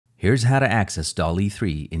Here's how to access DALLE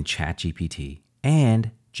 3 in ChatGPT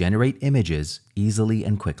and generate images easily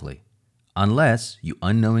and quickly, unless you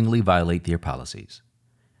unknowingly violate their policies.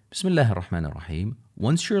 Bismillah ar-Rahman ar-Rahim.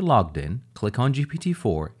 Once you're logged in, click on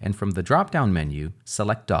GPT-4 and from the drop-down menu,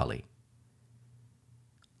 select DALLE.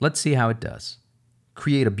 Let's see how it does.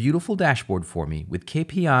 Create a beautiful dashboard for me with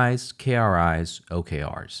KPIs, KRIs,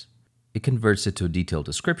 OKRs. It converts it to a detailed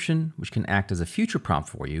description, which can act as a future prompt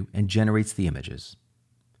for you and generates the images.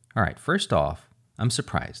 All right, first off, I'm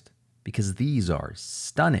surprised because these are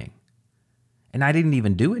stunning. And I didn't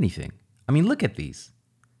even do anything. I mean, look at these,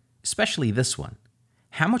 especially this one.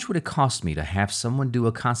 How much would it cost me to have someone do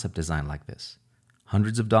a concept design like this?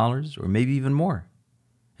 Hundreds of dollars or maybe even more.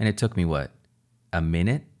 And it took me what, a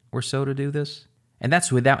minute or so to do this? And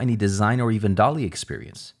that's without any design or even DALLE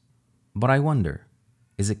experience. But I wonder,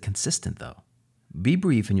 is it consistent though? Be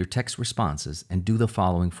brief in your text responses and do the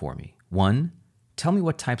following for me. 1, tell me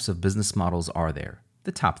what types of business models are there,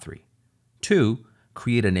 the top 3. 2,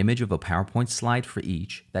 create an image of a PowerPoint slide for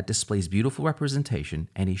each that displays beautiful representation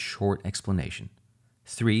and a short explanation.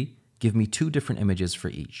 3, give me 2 different images for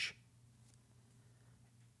each.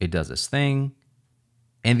 It does its thing.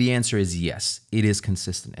 And the answer is yes, it is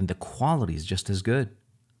consistent and the quality is just as good.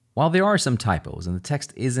 While there are some typos and the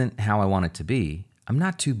text isn't how I want it to be, I'm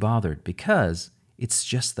not too bothered because it's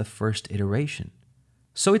just the first iteration.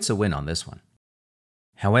 So it's a win on this one.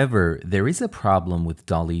 However, there is a problem with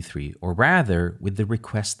DALLE 3, or rather with the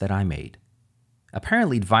request that I made.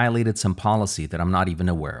 Apparently it violated some policy that I'm not even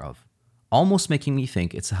aware of, almost making me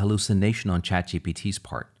think it's a hallucination on ChatGPT's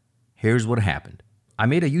part. Here's what happened. I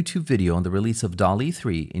made a YouTube video on the release of DALLE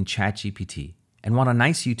 3 in ChatGPT and want a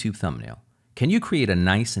nice YouTube thumbnail. Can you create a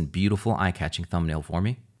nice and beautiful eye-catching thumbnail for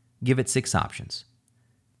me? Give it 6 options.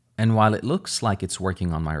 And while it looks like it's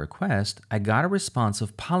working on my request, I got a response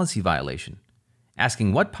of policy violation.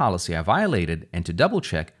 Asking what policy I violated and to double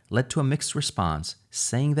check led to a mixed response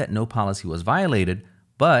saying that no policy was violated,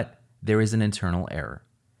 but there is an internal error.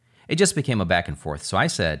 It just became a back and forth, so I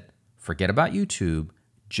said, forget about YouTube,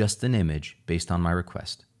 just an image based on my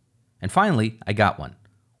request. And finally, I got one,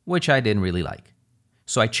 which I didn't really like.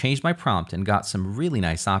 So I changed my prompt and got some really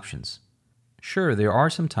nice options. Sure, there are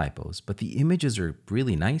some typos, but the images are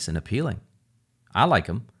really nice and appealing. I like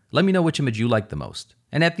them. Let me know which image you like the most.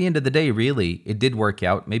 And at the end of the day, really, it did work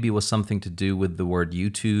out. Maybe it was something to do with the word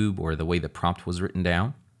YouTube or the way the prompt was written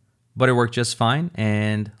down. But it worked just fine,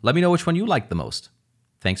 and let me know which one you liked the most.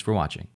 Thanks for watching.